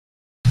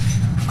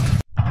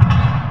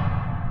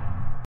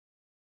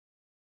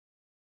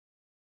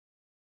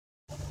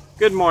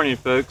Good morning,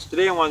 folks.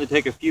 Today I wanted to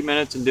take a few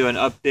minutes and do an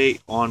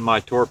update on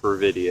my Torpor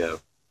video.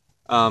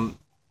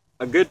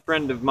 A good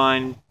friend of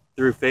mine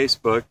through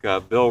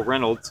Facebook, Bill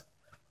Reynolds,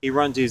 he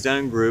runs his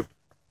own group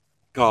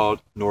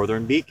called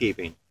Northern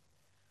Beekeeping.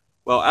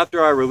 Well,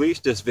 after I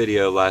released this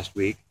video last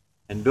week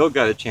and Bill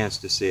got a chance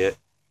to see it,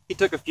 he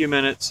took a few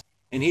minutes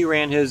and he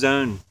ran his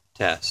own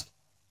test.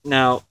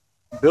 Now,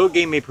 Bill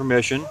gave me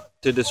permission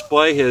to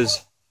display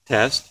his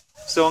test,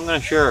 so I'm going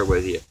to share it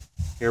with you.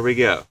 Here we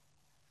go.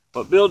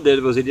 What Bill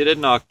did was he did a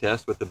knock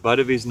test with the butt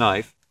of his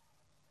knife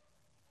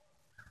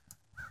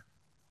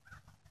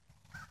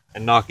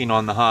and knocking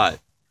on the hive.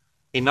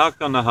 He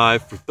knocked on the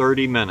hive for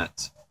 30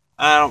 minutes.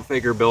 I don't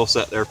figure Bill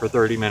sat there for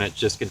 30 minutes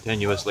just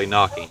continuously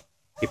knocking.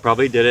 He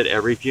probably did it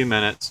every few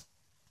minutes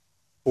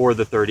for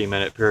the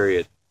 30-minute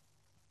period.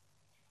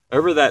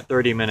 Over that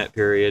 30-minute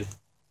period,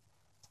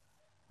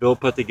 Bill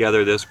put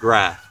together this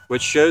graph,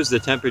 which shows the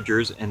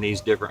temperatures in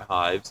these different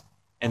hives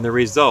and the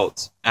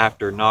results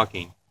after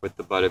knocking with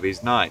the butt of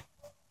his knife.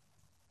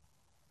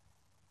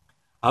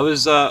 I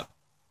was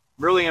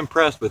really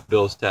impressed with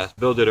Bill's test.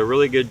 Bill did a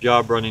really good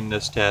job running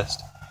this test,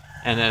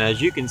 and then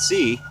as you can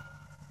see,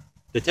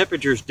 the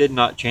temperatures did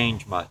not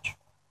change much.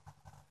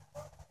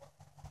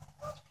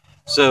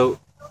 So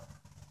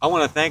I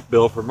want to thank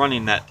Bill for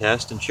running that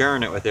test and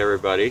sharing it with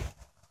everybody,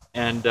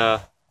 and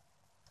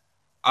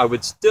I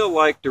would still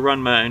like to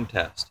run my own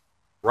test.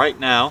 Right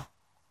now,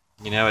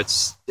 you know,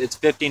 it's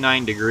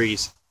 59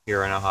 degrees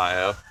here in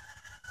Ohio,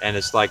 and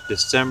it's like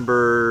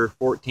December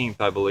 14th,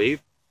 I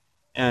believe.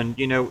 And,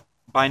 you know,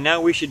 by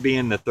now we should be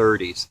in the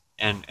 30s,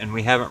 and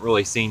we haven't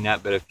really seen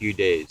that but a few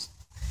days.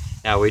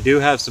 Now, we do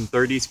have some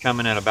 30s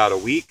coming in about a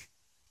week,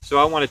 so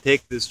I want to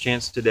take this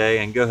chance today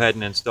and go ahead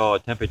and install a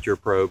temperature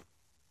probe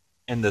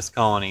in this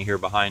colony here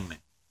behind me.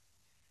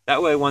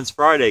 That way, once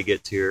Friday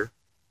gets here,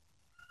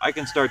 I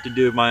can start to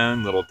do my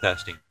own little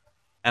testing.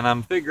 And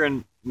I'm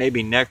figuring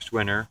maybe next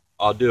winter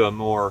I'll do a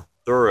more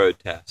thorough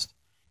test.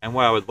 And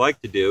what I would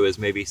like to do is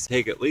maybe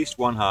take at least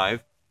one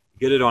hive,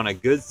 get it on a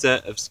good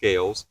set of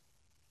scales,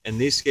 and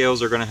these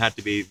scales are going to have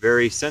to be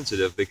very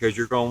sensitive because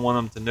you're going to want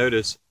them to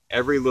notice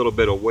every little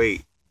bit of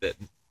weight that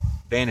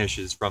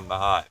vanishes from the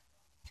hive.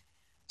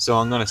 So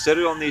I'm going to set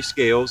it on these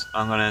scales,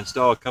 I'm going to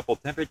install a couple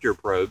temperature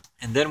probes,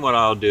 and then what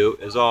I'll do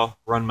is I'll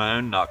run my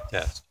own knock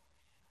test.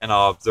 And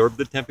I'll observe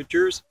the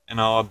temperatures,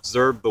 and I'll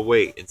observe the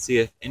weight and see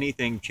if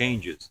anything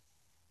changes.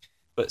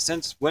 But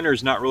since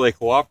winter's not really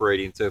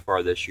cooperating so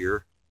far this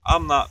year,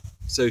 I'm not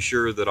so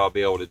sure that I'll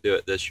be able to do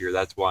it this year.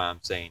 That's why I'm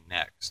saying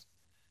next.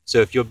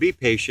 So if you'll be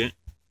patient,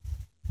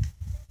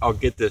 I'll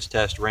get this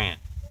test ran.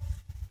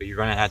 But you're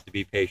going to have to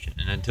be patient.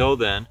 And until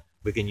then,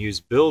 we can use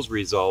Bill's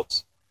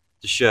results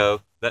to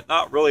show that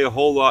not really a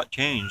whole lot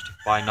changed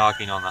by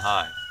knocking on the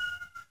hive.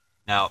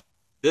 Now,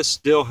 this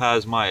still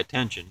has my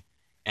attention,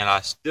 and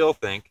I still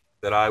think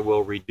that I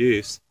will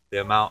reduce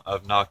the amount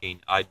of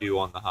knocking I do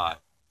on the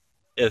hive,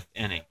 if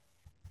any.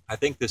 I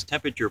think this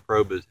temperature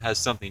probe has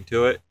something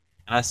to it.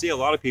 And I see a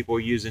lot of people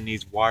using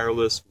these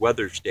wireless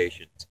weather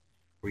stations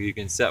where you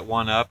can set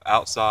one up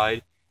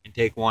outside and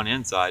take one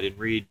inside and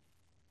read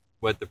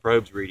what the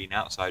probe's reading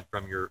outside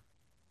from your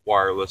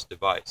wireless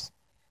device.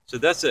 So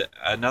that's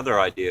another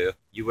idea.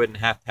 You wouldn't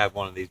have to have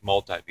one of these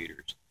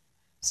multimeters.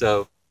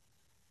 So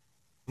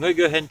I'm going to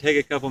go ahead and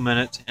take a couple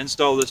minutes,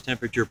 install this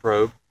temperature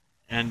probe.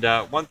 And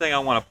one thing I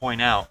want to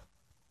point out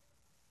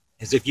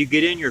is if you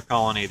get in your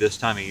colony this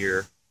time of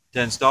year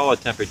to install a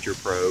temperature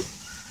probe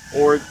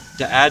or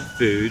to add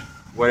food,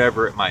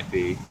 whatever it might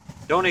be,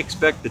 don't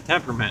expect the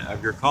temperament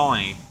of your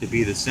colony to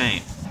be the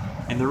same.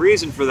 And the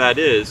reason for that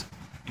is,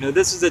 you know,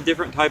 this is a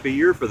different type of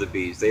year for the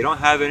bees. They don't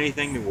have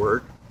anything to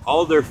work.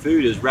 All their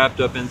food is wrapped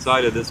up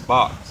inside of this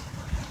box.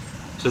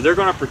 So they're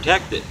going to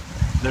protect it.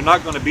 They're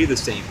not going to be the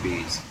same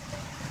bees.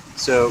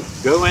 So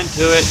go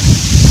into it.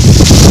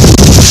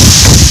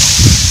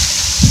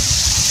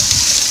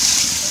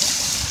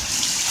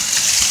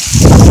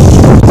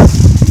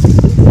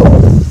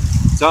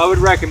 So I would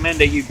recommend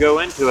that you go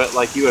into it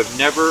like you have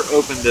never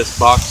opened this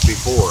box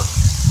before.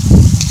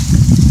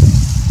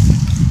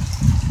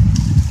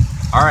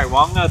 Alright,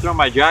 well, I'm going to throw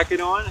my jacket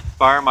on,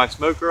 fire my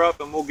smoker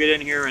up, and we'll get in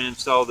here and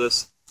install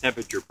this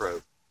temperature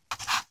probe.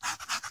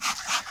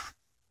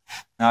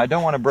 Now, I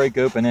don't want to break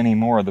open any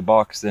more of the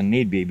box than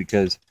need be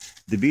because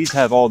the bees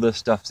have all this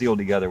stuff sealed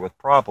together with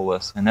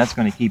propolis, and that's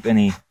going to keep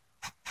any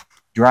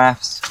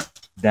drafts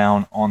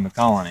down on the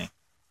colony.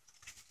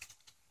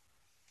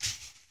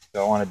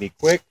 So I want to be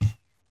quick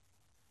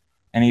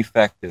and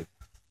effective.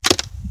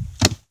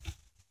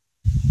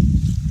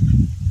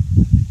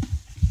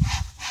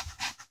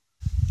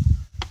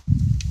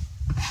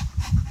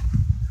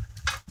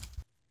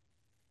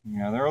 You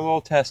know, they're a little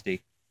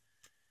testy.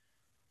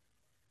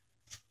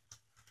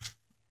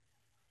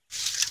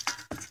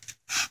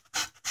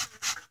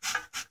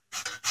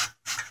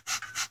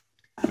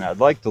 And I'd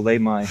like to lay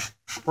my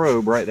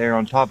probe right there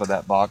on top of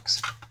that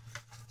box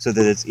so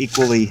that it's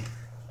equally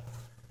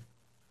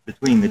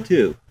between the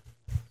two.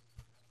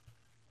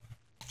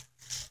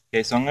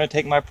 Okay, so I'm going to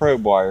take my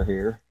probe wire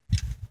here,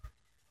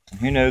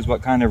 and who knows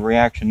what kind of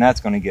reaction that's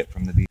going to get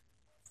from the bee.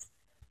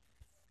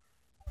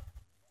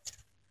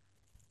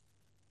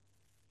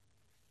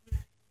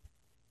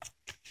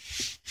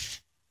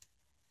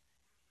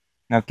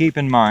 Now keep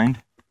in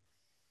mind,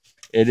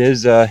 it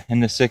is in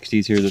the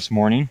 60s here this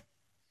morning.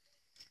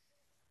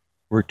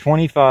 We're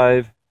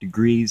 25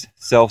 degrees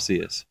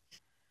Celsius.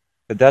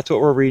 But that's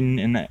what we're reading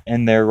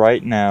in there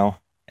right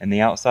now. And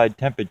the outside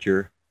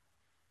temperature,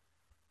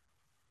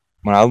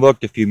 when I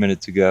looked a few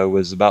minutes ago,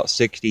 was about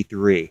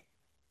 63.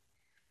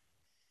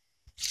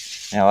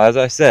 Now, as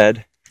I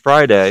said,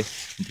 Friday,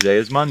 and today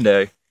is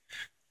Monday,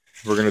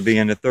 we're going to be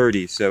in the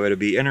 30s. So it'll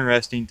be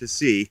interesting to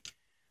see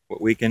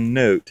what we can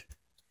note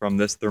from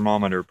this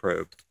thermometer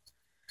probe.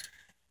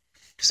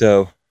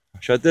 So I'll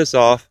shut this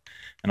off,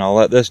 and I'll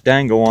let this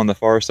dangle on the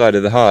far side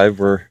of the hive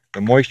where the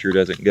moisture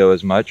doesn't go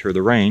as much, or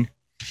the rain,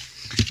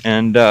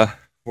 and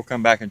we'll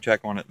come back and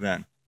check on it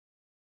then.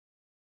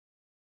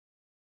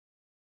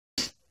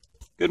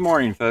 Good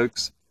morning,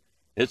 folks.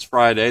 It's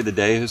Friday. The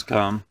day has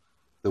come.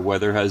 The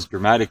weather has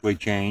dramatically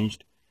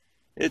changed.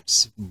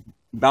 It's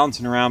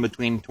bouncing around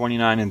between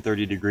 29 and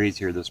 30 degrees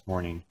here this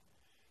morning.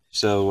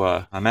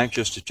 So I'm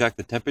anxious to check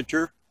the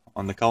temperature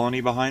on the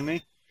colony behind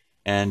me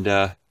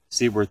and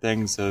see where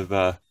things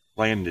have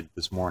landed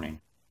this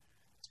morning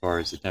as far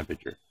as the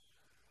temperature.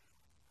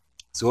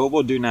 So what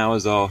we'll do now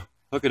is I'll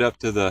hook it up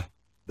to the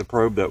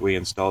probe that we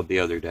installed the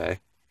other day,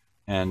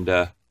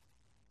 and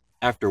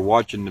after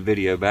watching the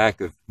video back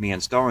of me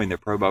installing the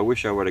probe, I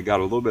wish I would have got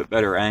a little bit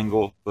better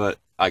angle, but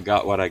I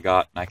got what I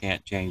got and I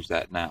can't change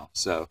that now,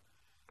 so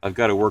I've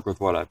got to work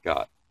with what I've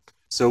got.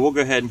 So we'll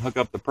go ahead and hook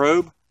up the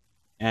probe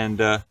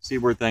and see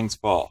where things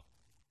fall.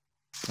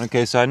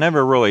 Okay, so I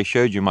never really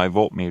showed you my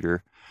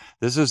voltmeter.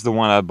 This is the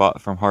one I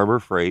bought from Harbor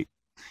Freight,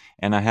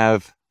 and I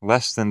have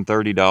less than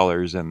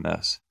 $30 in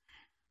this.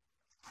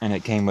 And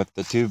it came with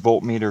the 2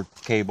 voltmeter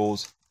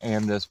cables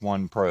and this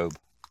one probe.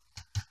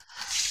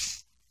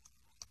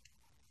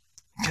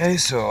 Okay,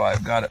 so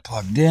I've got it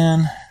plugged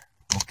in.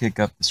 We'll kick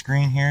up the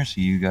screen here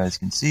so you guys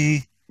can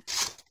see.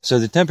 So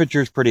the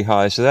temperature is pretty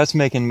high, so that's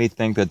making me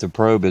think that the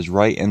probe is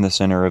right in the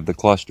center of the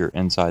cluster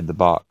inside the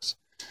box.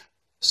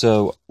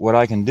 So what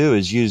I can do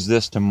is use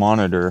this to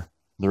monitor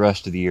the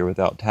rest of the year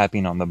without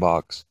tapping on the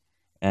box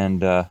and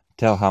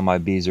tell how my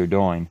bees are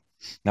doing.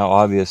 Now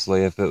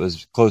obviously if it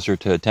was closer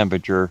to a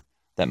temperature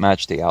that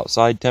matched the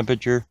outside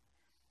temperature,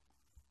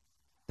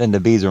 then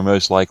the bees are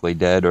most likely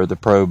dead or the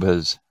probe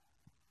has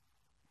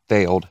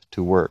failed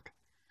to work.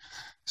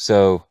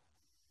 So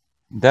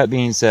that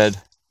being said,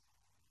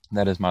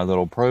 that is my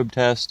little probe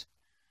test.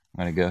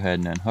 I'm going to go ahead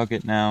and unhook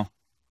it now.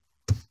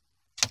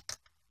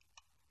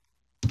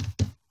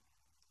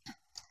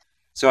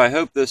 So I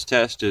hope this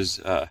test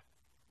is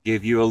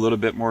give you a little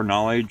bit more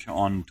knowledge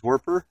on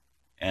torpor,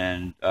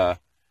 and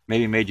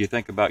maybe made you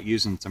think about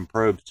using some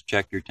probes to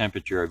check your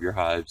temperature of your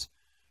hives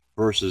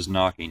versus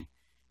knocking.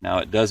 Now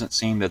it doesn't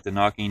seem that the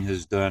knocking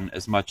has done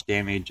as much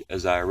damage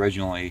as I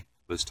originally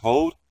was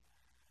told,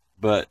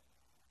 but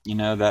you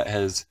know, that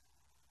has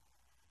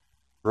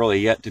really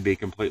yet to be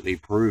completely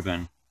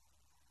proven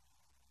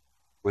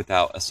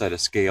without a set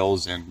of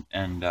scales,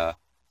 and at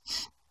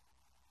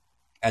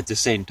the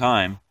same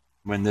time,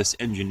 when this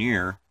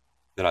engineer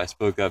that I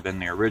spoke of in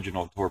the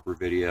original torpor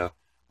video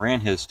ran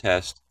his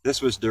test,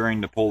 this was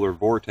during the polar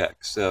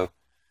vortex. So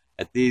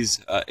at these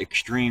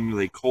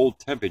extremely cold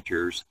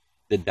temperatures,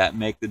 did that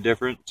make the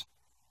difference?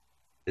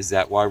 Is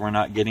that why we're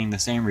not getting the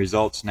same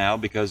results now?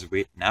 Because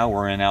now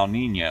we're in El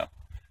Nino.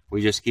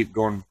 We just keep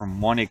going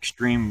from one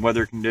extreme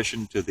weather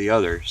condition to the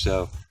other.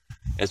 So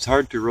it's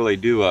hard to really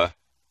do a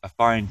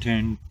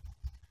fine-tuned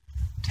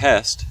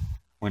test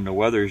when the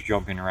weather is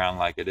jumping around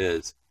like it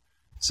is.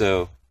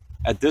 So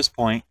at this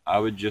point, I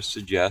would just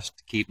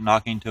suggest keep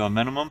knocking to a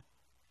minimum.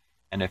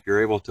 And if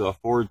you're able to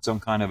afford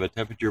some kind of a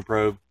temperature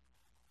probe,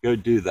 go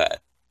do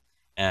that.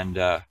 And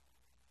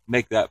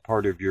make that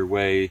part of your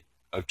way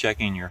of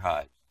checking your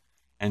hives.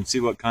 And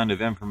see what kind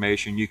of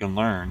information you can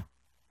learn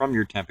from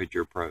your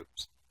temperature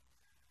probes.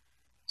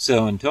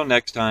 So until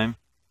next time,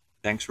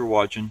 thanks for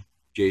watching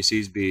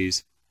JC's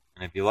Bees.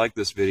 And if you like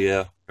this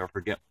video, don't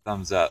forget to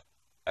thumbs up.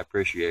 I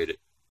appreciate it.